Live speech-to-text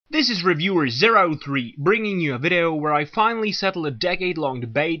This is Reviewer03 bringing you a video where I finally settle a decade-long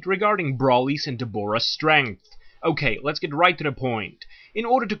debate regarding Broly's and Dabura's strength. Okay, let's get right to the point. In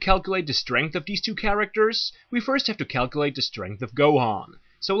order to calculate the strength of these two characters, we first have to calculate the strength of Gohan.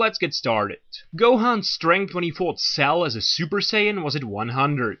 So let's get started. Gohan's strength when he fought Cell as a Super Saiyan was at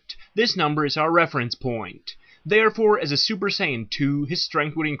 100. This number is our reference point. Therefore, as a Super Saiyan 2, his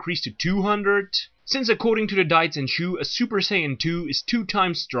strength would increase to 200. Since according to the Daitzenshuu, a Super Saiyan 2 is 2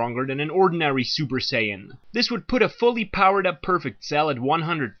 times stronger than an ordinary Super Saiyan. This would put a fully powered up Perfect Cell at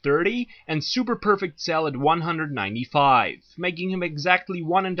 130 and Super Perfect Cell at 195, making him exactly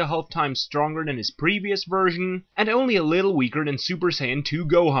 1.5 times stronger than his previous version and only a little weaker than Super Saiyan 2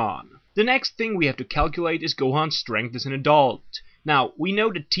 Gohan. The next thing we have to calculate is Gohan's strength as an adult. Now, we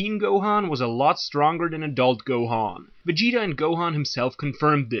know that Teen Gohan was a lot stronger than adult Gohan. Vegeta and Gohan himself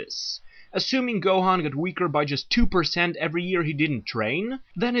confirmed this. Assuming Gohan got weaker by just 2% every year he didn't train,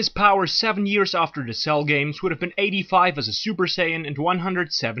 then his power 7 years after the Cell games would have been 85 as a Super Saiyan and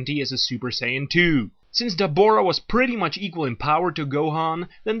 170 as a Super Saiyan 2. Since Dabura was pretty much equal in power to Gohan,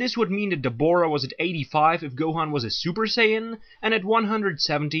 then this would mean that Dabura was at 85 if Gohan was a Super Saiyan, and at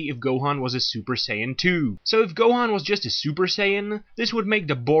 170 if Gohan was a Super Saiyan 2. So if Gohan was just a Super Saiyan, this would make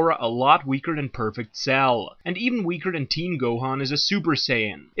Dabura a lot weaker than Perfect Cell, and even weaker than Teen Gohan as a Super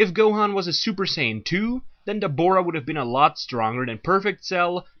Saiyan. If Gohan was a Super Saiyan 2, then Dabura would have been a lot stronger than Perfect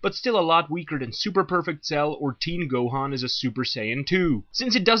Cell, but still a lot weaker than Super Perfect Cell or Teen Gohan as a Super Saiyan 2.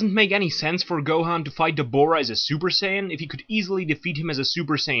 Since it doesn't make any sense for Gohan to fight Dabura as a Super Saiyan if he could easily defeat him as a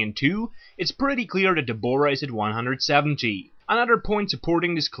Super Saiyan 2, it's pretty clear that Dabura is at 170. Another point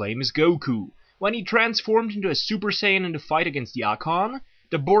supporting this claim is Goku. When he transformed into a Super Saiyan in the fight against Yakon,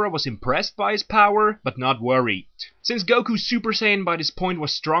 Dabura was impressed by his power, but not worried. Since Goku's Super Saiyan by this point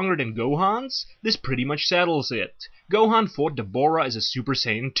was stronger than Gohan's, this pretty much settles it. Gohan fought Dabura as a Super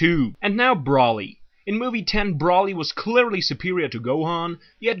Saiyan 2. And now Broly. In movie 10, Broly was clearly superior to Gohan,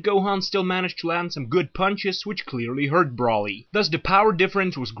 yet Gohan still managed to land some good punches which clearly hurt Broly. Thus the power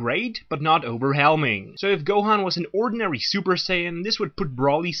difference was great, but not overwhelming. So if Gohan was an ordinary Super Saiyan, this would put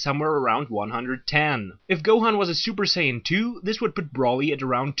Broly somewhere around 110. If Gohan was a Super Saiyan 2, this would put Broly at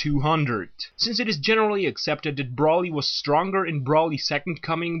around 200. Since it is generally accepted that Broly was stronger in Broly's Second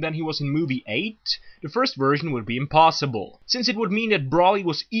Coming than he was in movie 8, the first version would be impossible, since it would mean that Broly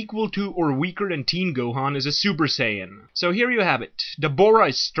was equal to or weaker than Teen Gohan as a Super Saiyan. So here you have it. Dabura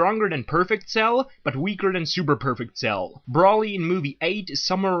is stronger than Perfect Cell, but weaker than Super Perfect Cell. Broly in movie 8 is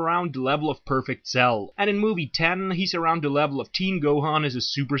somewhere around the level of Perfect Cell, and in movie 10 he's around the level of Teen Gohan as a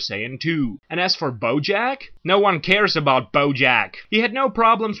Super Saiyan 2. And as for Bojack, no one cares about Bojack. He had no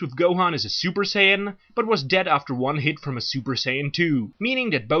problems with Gohan as a Super Saiyan, but was dead after one hit from a Super Saiyan 2, meaning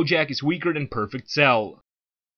that Bojack is weaker than Perfect Cell.